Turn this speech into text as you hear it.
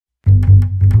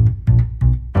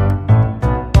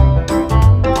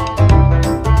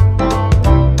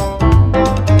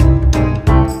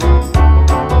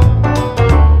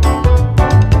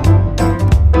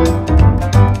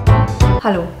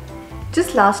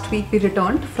last week we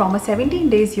returned from a 17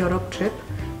 days Europe trip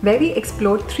where we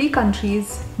explored 3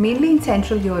 countries, mainly in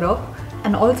Central Europe,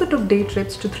 and also took day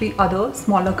trips to 3 other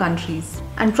smaller countries.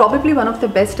 And probably one of the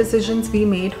best decisions we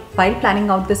made while planning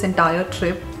out this entire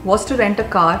trip was to rent a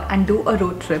car and do a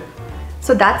road trip.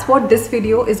 So that's what this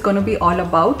video is going to be all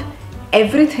about.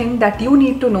 Everything that you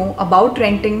need to know about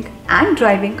renting and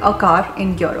driving a car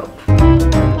in Europe.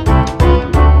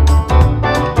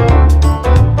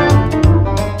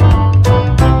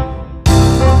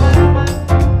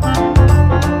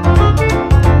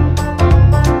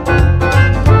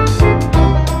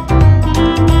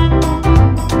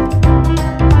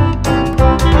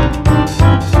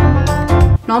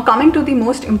 Now coming to the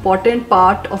most important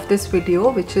part of this video,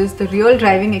 which is the real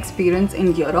driving experience in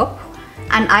Europe.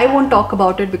 And I won't talk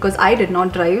about it because I did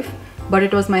not drive, but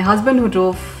it was my husband who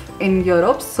drove in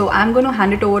Europe. So I'm going to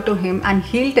hand it over to him and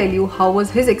he'll tell you how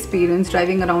was his experience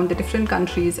driving around the different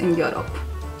countries in Europe.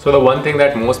 So the one thing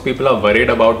that most people are worried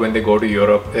about when they go to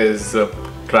Europe is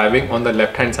driving on the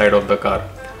left hand side of the car.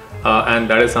 And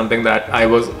that is something that I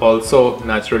was also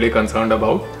naturally concerned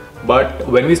about. But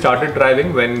when we started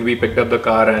driving, when we picked up the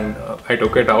car and I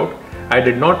took it out, I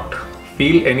did not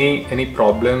feel any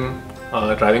problem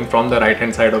driving from the right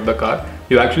hand side of the car.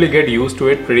 You actually get used to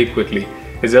it pretty quickly.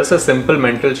 It's just a simple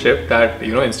mental shift that,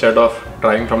 instead of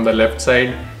driving from the left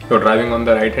side, you're driving on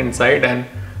the right hand side, and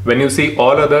when you see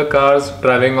all other cars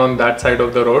driving on that side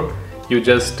of the road, you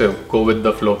just go with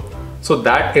the flow. So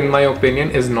that, in my opinion,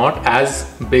 is not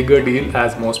as big a deal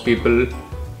as most people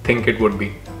think it would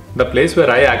be. The place where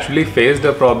I actually faced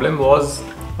a problem was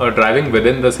driving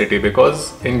within the city,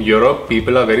 because in Europe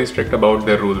people are very strict about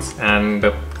their rules,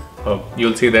 and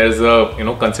you'll see there's a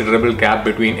considerable gap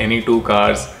between any 2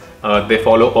 cars. They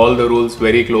follow all the rules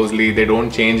very closely. They don't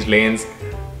change lanes.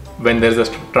 When there's a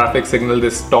traffic signal, they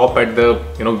stop at the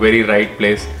very right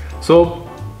place. So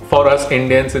for us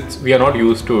Indians, we are not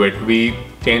used to it. We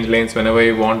change lanes whenever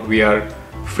we want. We are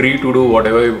free to do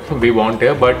whatever we want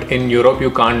here, but in Europe you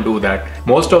can't do that.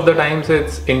 Most of the times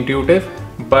it's intuitive,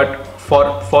 but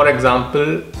for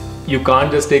example, you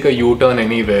can't just take a U-turn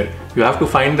anywhere. You have to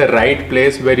find the right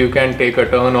place where you can take a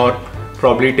turn, or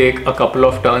probably take a couple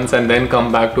of turns and then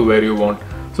come back to where you want.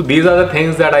 So these are the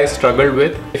things that I struggled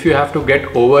with. If you have to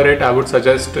get over it, I would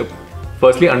suggest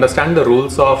firstly understand the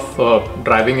rules of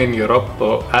driving in Europe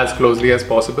as closely as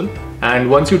possible, and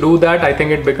once you do that, I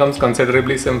think it becomes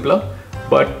considerably simpler.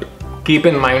 But keep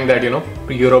in mind that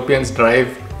Europeans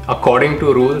drive according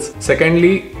to rules.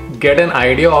 Secondly, get an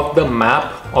idea of the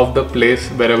map of the place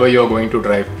wherever you're going to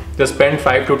drive. Just spend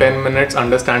 5 to 10 minutes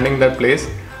understanding that place,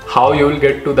 how you will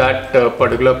get to that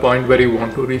particular point where you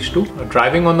want to reach to.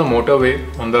 Driving on the motorway,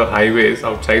 on the highways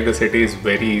outside the city is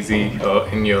very easy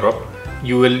in Europe.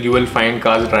 You will find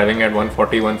cars driving at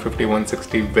 140, 150,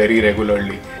 160 very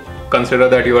regularly. Consider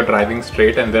that you are driving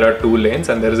straight and there are 2 lanes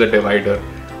and there is a divider.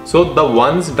 So the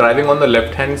ones driving on the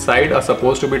left hand side are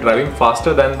supposed to be driving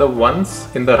faster than the ones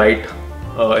in the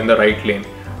right lane.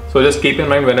 So just keep in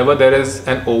mind, whenever there is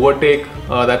an overtake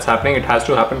that's happening, it has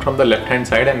to happen from the left hand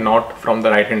side and not from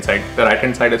the right hand side. The right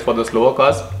hand side is for the slower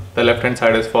cars, the left hand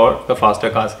side is for the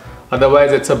faster cars.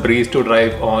 Otherwise it's a breeze to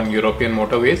drive on European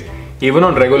motorways. Even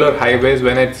on regular highways,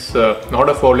 when it's not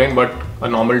a 4-lane but a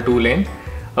normal 2-lane,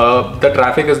 the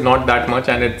traffic is not that much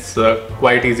and it's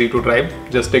quite easy to drive.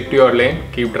 Just stick to your lane,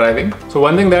 keep driving. So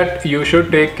one thing that you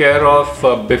should take care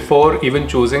of before even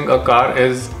choosing a car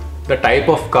is the type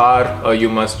of car you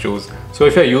must choose. So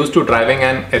if you're used to driving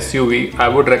an SUV, I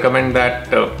would recommend that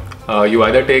you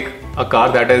either take a car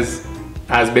that is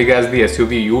as big as the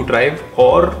SUV you drive,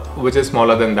 or which is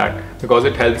smaller than that, because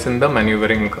it helps in the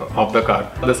maneuvering of the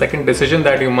car. The second decision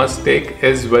that you must take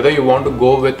is whether you want to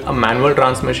go with a manual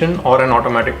transmission or an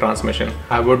automatic transmission.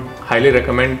 I would highly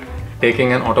recommend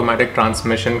taking an automatic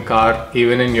transmission car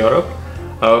even in Europe,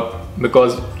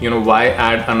 because why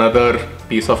add another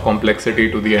piece of complexity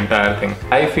to the entire thing.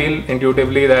 I feel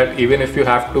intuitively that even if you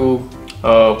have to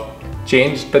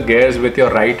change the gears with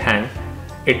your right hand,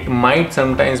 it might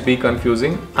sometimes be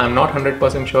confusing. I'm not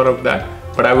 100% sure of that,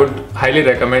 but I would highly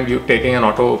recommend you taking an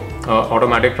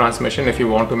automatic transmission if you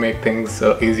want to make things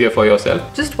easier for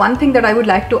yourself. Just one thing that I would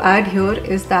like to add here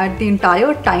is that the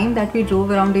entire time that we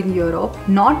drove around in Europe,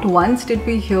 not once did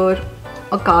we hear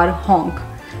a car honk.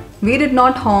 We did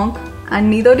not honk, and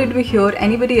neither did we hear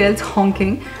anybody else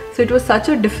honking. So it was such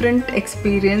a different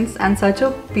experience and such a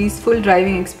peaceful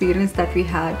driving experience that we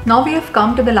had. Now we have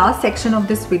come to the last section of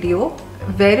this video,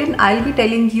 wherein I'll be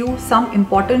telling you some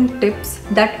important tips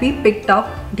that we picked up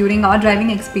during our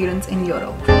driving experience in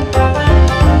Europe.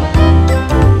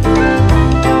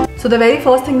 So the very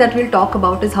first thing that we'll talk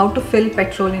about is how to fill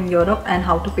petrol in Europe and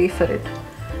how to pay for it.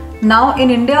 Now in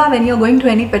India, when you're going to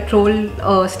any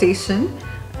petrol station,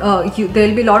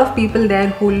 there'll be a lot of people there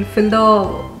who'll fill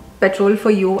the petrol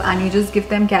for you, and you just give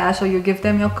them cash or you give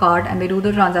them your card and they do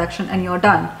the transaction and you're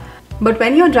done. But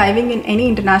when you're driving in any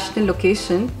international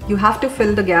location, you have to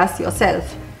fill the gas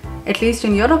yourself. At least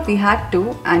in Europe we had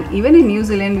to, and even in New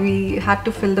Zealand we had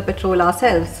to fill the petrol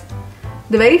ourselves.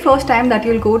 The very first time that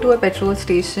you'll go to a petrol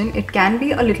station, it can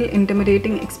be a little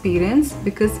intimidating experience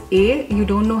because A, you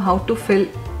don't know how to fill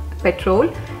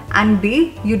petrol, and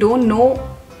B, you don't know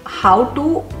how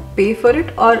to pay for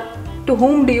it, or to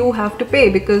whom do you have to pay,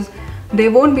 because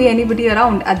there won't be anybody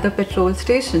around at the petrol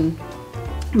station.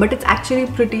 But it's actually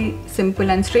pretty simple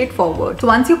and straightforward. So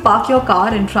once you park your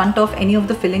car in front of any of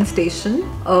the filling station,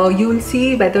 you will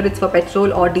see whether it's for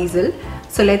petrol or diesel.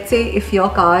 So let's say if your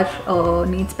car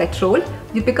needs petrol,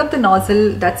 you pick up the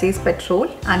nozzle that says petrol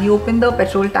and you open the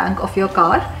petrol tank of your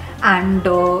car, and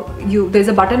there's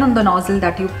a button on the nozzle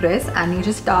that you press and you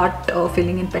just start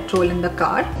filling in petrol in the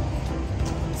car.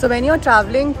 So when you're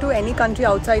traveling to any country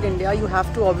outside India, you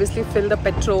have to obviously fill the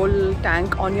petrol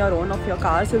tank on your own of your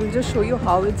car. So we'll just show you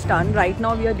how it's done. Right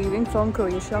now we are leaving from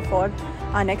Croatia for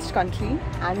our next country,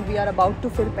 and we are about to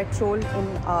fill petrol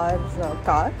in our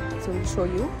car. So we'll show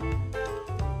you.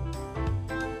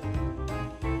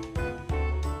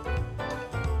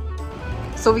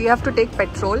 So we have to take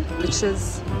petrol, which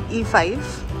is E5.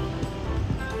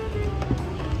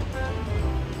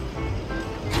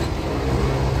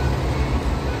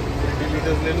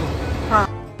 हाँ.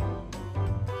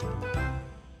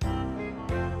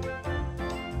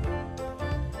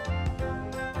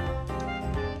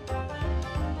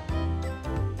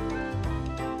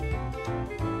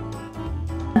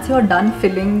 Once you're done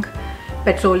filling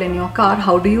petrol in your car,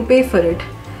 how do you pay for it?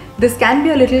 This can be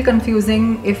a little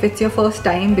confusing if it's your first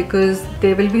time, because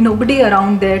there will be nobody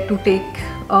around there to take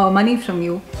money from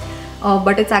you.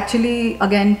 But it's actually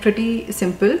again pretty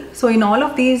simple. So in all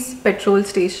of these petrol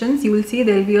stations, you will see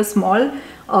there will be a small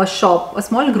shop, a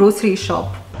small grocery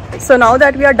shop. So now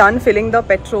that we are done filling the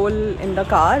petrol in the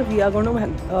car, we are going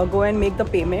to go and make the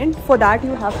payment. For that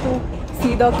you have to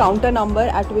see the counter number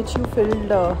at which you filled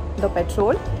the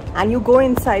petrol, and you go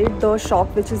inside the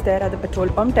shop which is there at the petrol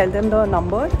pump, tell them the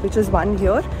number, which is 1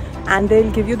 here, and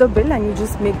they'll give you the bill and you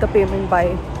just make the payment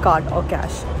by card or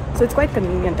cash. So it's quite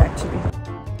convenient actually.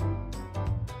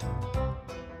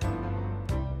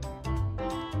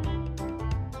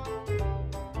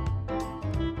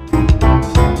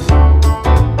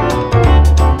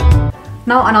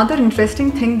 Now another interesting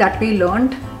thing that we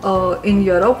learned in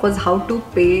Europe was how to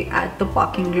pay at the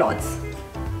parking lots.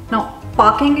 Now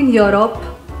parking in Europe,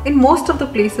 in most of the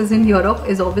places in Europe,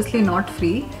 is obviously not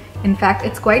free. In fact,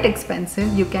 it's quite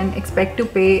expensive. You can expect to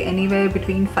pay anywhere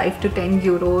between 5 to 10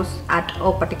 euros at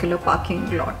a particular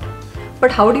parking lot.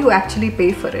 But how do you actually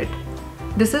pay for it?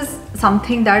 This is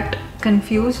something that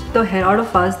confused the hell out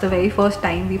of us the very first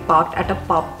time we parked at a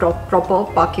proper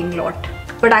parking lot.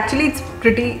 But actually it's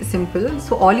pretty simple.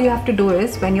 So all you have to do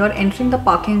is, when you're entering the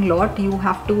parking lot, you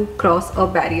have to cross a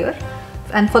barrier.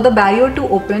 And for the barrier to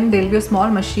open, there will be a small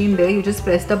machine there. You just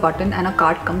press the button and a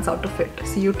card comes out of it.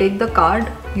 So you take the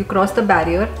card, you cross the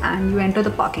barrier and you enter the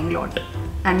parking lot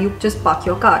and you just park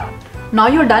your car. Now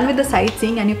you're done with the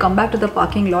sightseeing and you come back to the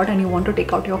parking lot and you want to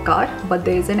take out your car, but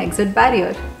there is an exit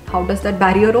barrier. How does that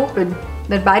barrier open?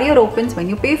 That barrier opens when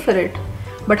you pay for it.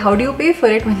 But how do you pay for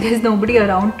it when there is nobody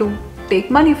around to take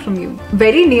money from you?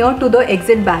 Very near to the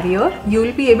exit barrier, you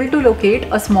will be able to locate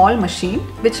a small machine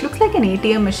which looks like an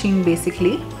ATM machine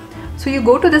basically. So you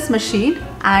go to this machine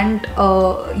and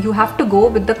you have to go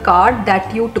with the card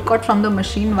that you took out from the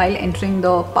machine while entering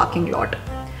the parking lot.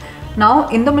 Now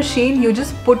in the machine you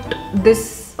just put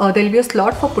this, there will be a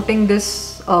slot for putting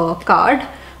this card.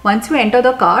 Once you enter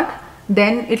the card,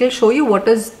 then it will show you what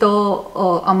is the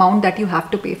amount that you have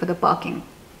to pay for the parking.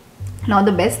 Now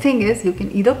the best thing is, you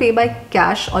can either pay by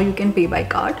cash or you can pay by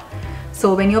card.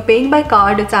 So when you're paying by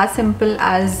card, it's as simple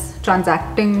as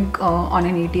transacting on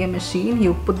an ATM machine.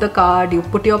 You put the card, you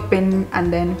put your PIN,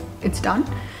 and then it's done.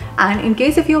 And in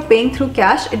case if you're paying through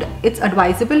cash, it's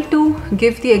advisable to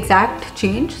give the exact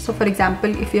change. So for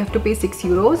example, if you have to pay 6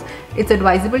 euros, it's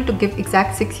advisable to give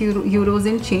exact 6 euros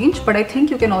in change. But I think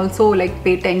you can also like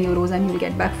pay 10 euros and you'll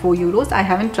get back 4 euros. I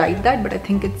haven't tried that, but I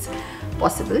think it's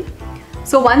possible.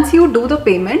 So once you do the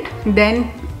payment,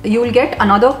 then you will get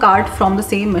another card from the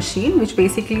same machine, which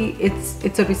basically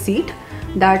it's a receipt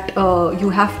that you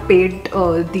have paid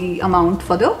the amount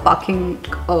for the parking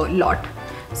lot.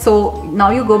 So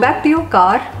now you go back to your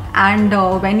car, and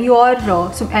when you are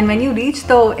when you reach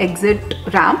the exit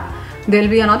ramp, there will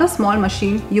be another small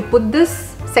machine. You put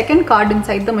this second card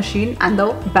inside the machine and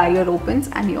the barrier opens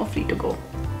and you're free to go.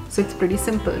 So it's pretty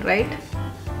simple, right?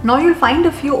 Now you'll find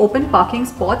a few open parking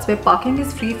spots where parking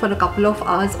is free for a couple of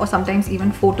hours or sometimes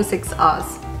even 4 to 6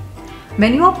 hours.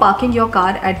 When you are parking your car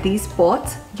at these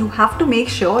spots, you have to make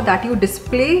sure that you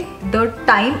display the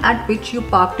time at which you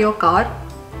parked your car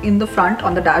in the front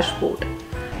on the dashboard.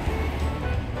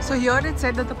 So here it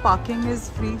said that the parking is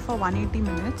free for 180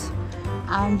 minutes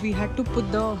and we had to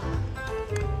put the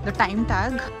time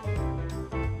tag.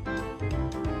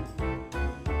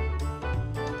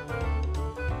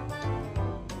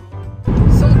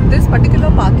 So this particular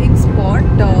parking spot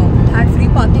had free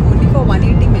parking only for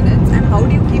 180 minutes. And how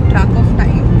do you keep track of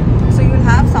time? So you'll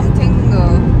have something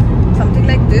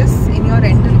like this in your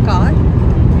rental car,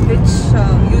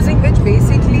 using which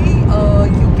basically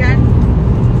you can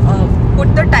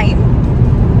put the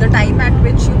time at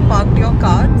which you parked your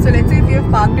car. So let's say if you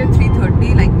have parked at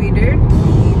 3:30 like we did,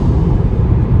 we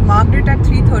marked it at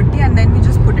 3:30 and then we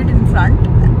just put it in front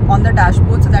on the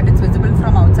dashboard so that it's visible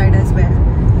from outside as well.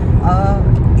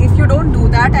 If you don't do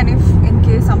that, and if in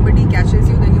case somebody catches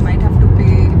you, then you might have to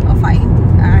pay a fine,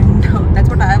 and that's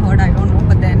what I have heard, I don't know,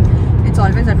 but then it's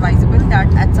always advisable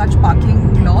that at such parking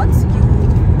lots you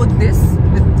put this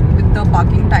with the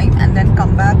parking time and then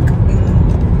come back in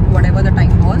whatever the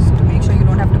time was to make sure you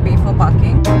don't have to pay for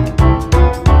parking.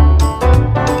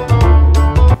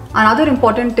 Another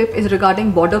important tip is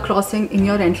regarding border crossing in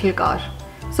your rental car.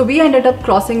 So we ended up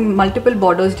crossing multiple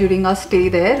borders during our stay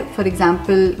there. For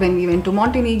example, when we went to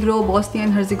Montenegro, Bosnia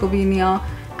and Herzegovina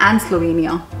and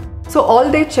Slovenia. So all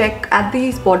they check at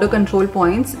these border control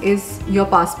points is your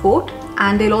passport,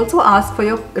 and they'll also ask for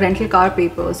your rental car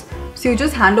papers. So you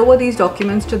just hand over these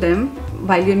documents to them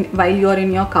while you're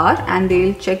in your car, and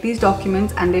they'll check these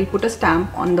documents and they'll put a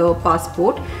stamp on the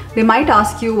passport. They might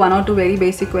ask you 1 or 2 very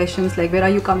basic questions like where are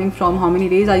you coming from, how many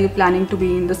days are you planning to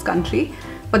be in this country.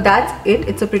 But that's it.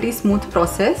 It's a pretty smooth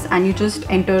process and you just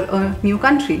enter a new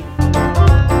country.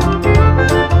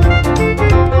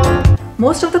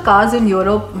 Most of the cars in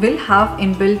Europe will have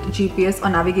inbuilt GPS or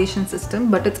navigation system,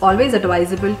 but it's always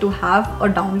advisable to have a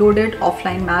downloaded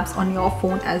offline maps on your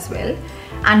phone as well.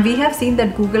 And we have seen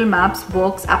that Google Maps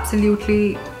works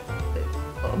absolutely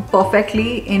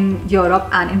perfectly in Europe,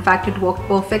 and in fact it worked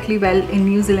perfectly well in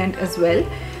New Zealand as well.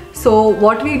 So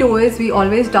what we do is we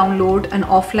always download an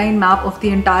offline map of the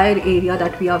entire area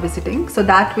that we are visiting. So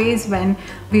that way when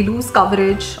we lose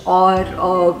coverage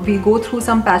or we go through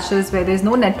some patches where there's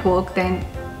no network, then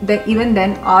even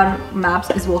then our maps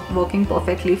is working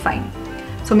perfectly fine.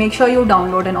 So make sure you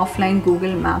download an offline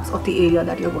Google Maps of the area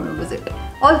that you're going to visit.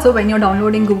 Also, when you're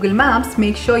downloading Google Maps,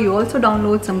 make sure you also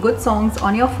download some good songs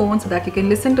on your phone so that you can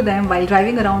listen to them while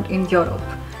driving around in Europe.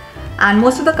 And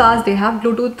most of the cars, they have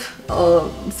Bluetooth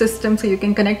system, so you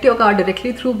can connect your car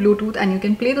directly through Bluetooth and you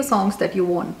can play the songs that you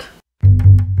want.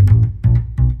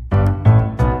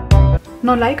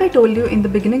 Now, like I told you in the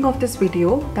beginning of this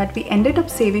video, that we ended up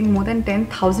saving more than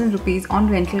 10,000 rupees on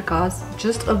rental cars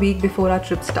just a week before our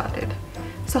trip started.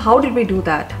 So how did we do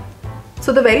that?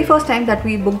 So the very first time that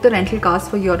we booked the rental cars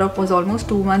for Europe was almost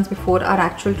 2 months before our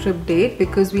actual trip date,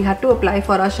 because we had to apply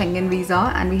for our Schengen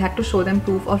visa and we had to show them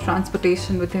proof of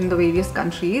transportation within the various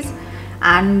countries.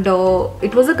 And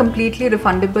it was a completely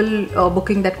refundable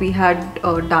booking that we had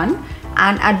done.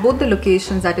 And at both the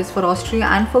locations, that is for Austria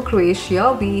and for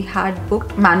Croatia, we had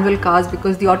booked manual cars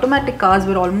because the automatic cars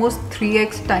were almost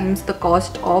 3x times the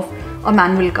cost of a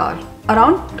manual car.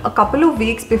 Around a couple of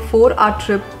weeks before our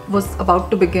trip was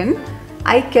about to begin,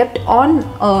 I kept on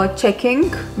checking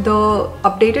the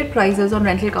updated prices on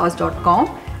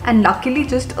rentalcars.com, and luckily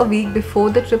just a week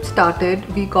before the trip started,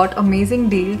 we got amazing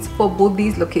deals for both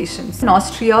these locations. In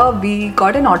Austria, we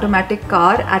got an automatic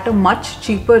car at a much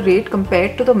cheaper rate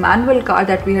compared to the manual car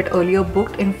that we had earlier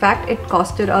booked. In fact, it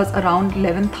costed us around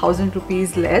 11,000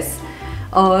 rupees less.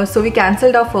 So we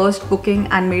cancelled our first booking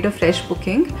and made a fresh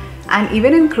booking. And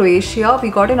even in Croatia, we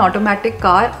got an automatic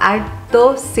car at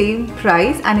the same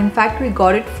price, and in fact we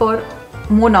got it for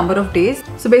more number of days.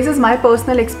 So based on my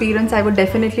personal experience, I would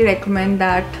definitely recommend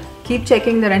that keep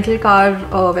checking the rental car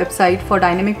website for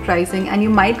dynamic pricing, and you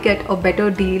might get a better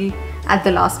deal at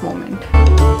the last moment.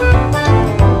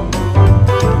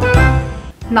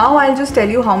 Now I'll just tell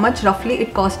you how much roughly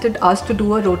it costed us to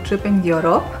do a road trip in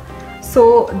Europe.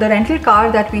 So the rental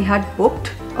car that we had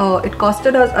booked, it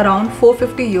costed us around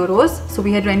 450 euros. So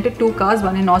we had rented 2 cars,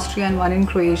 one in Austria and one in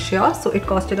Croatia. So it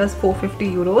costed us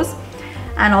 450 euros.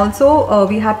 And also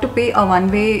we had to pay a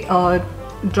one-way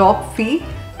drop fee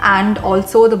and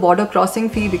also the border crossing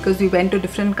fee because we went to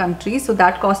different countries. So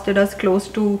that costed us close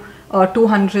to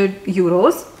 200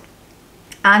 euros.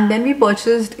 And then we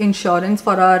purchased insurance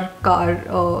for our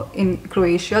car in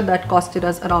Croatia that costed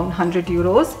us around 100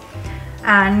 euros.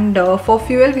 And for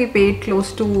fuel we paid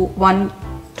close to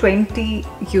 120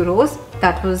 euros.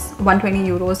 That was 120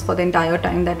 euros for the entire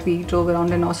time that we drove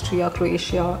around in Austria,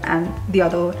 Croatia and the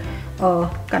other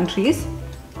countries.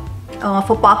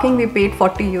 For parking we paid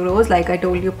 40 euros. Like I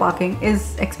told you, parking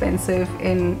is expensive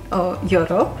in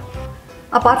Europe.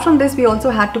 Apart from this, we also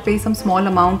had to pay some small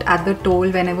amount at the toll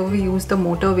whenever we used the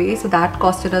motorway, so that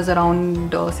costed us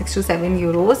around 6 to 7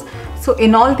 euros. So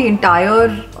in all, the entire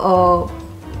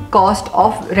cost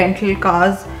of rental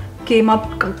cars came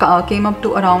up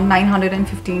to around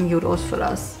 915 euros for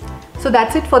us. So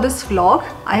that's it for this vlog.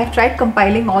 I have tried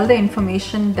compiling all the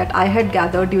information that I had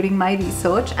gathered during my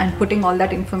research and putting all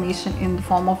that information in the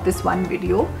form of this one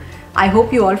video. I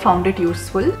hope you all found it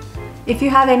useful. If you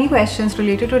have any questions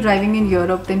related to driving in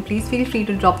Europe, then please feel free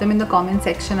to drop them in the comment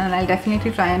section and I'll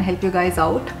definitely try and help you guys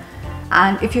out.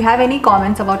 And if you have any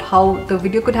comments about how the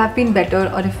video could have been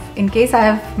better, or if in case I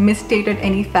have misstated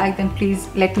any fact, then please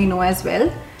let me know as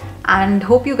well. And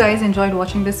hope you guys enjoyed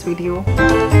watching this video.